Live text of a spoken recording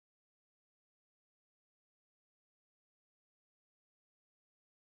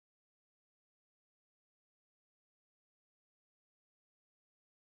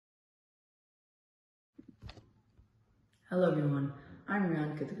Hello everyone, I'm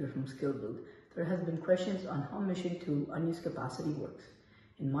Ryan Kithiker from Skill Build. There has been questions on how Mission 2 unused capacity works.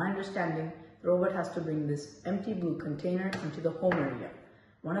 In my understanding, the robot has to bring this empty blue container into the home area.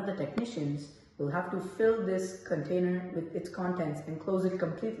 One of the technicians will have to fill this container with its contents and close it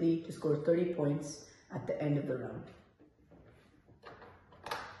completely to score 30 points at the end of the round.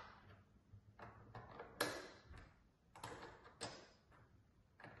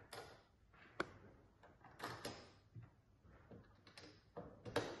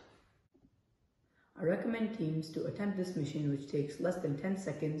 I recommend teams to attempt this mission, which takes less than 10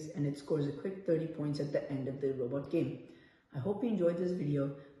 seconds and it scores a quick 30 points at the end of the robot game. I hope you enjoyed this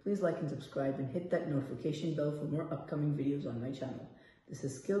video. Please like and subscribe and hit that notification bell for more upcoming videos on my channel. This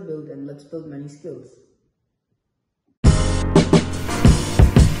is Skill Build, and let's build many skills.